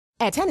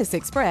At Tennis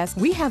Express,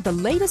 we have the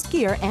latest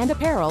gear and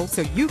apparel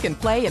so you can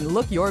play and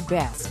look your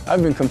best.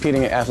 I've been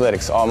competing in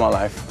athletics all my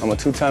life. I'm a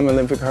two-time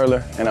Olympic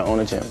hurler and I own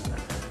a gym.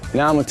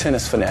 Now I'm a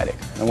tennis fanatic,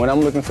 and when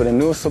I'm looking for the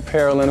newest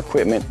apparel and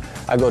equipment,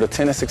 I go to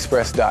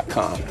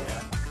tennisexpress.com.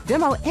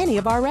 Demo any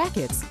of our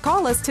rackets.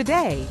 Call us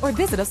today or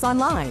visit us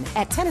online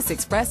at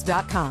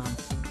tennisexpress.com.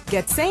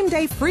 Get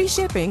same-day free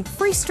shipping,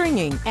 free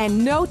stringing,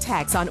 and no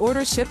tax on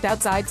orders shipped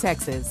outside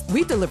Texas.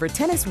 We deliver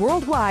tennis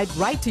worldwide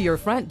right to your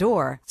front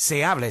door.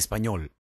 Se habla español.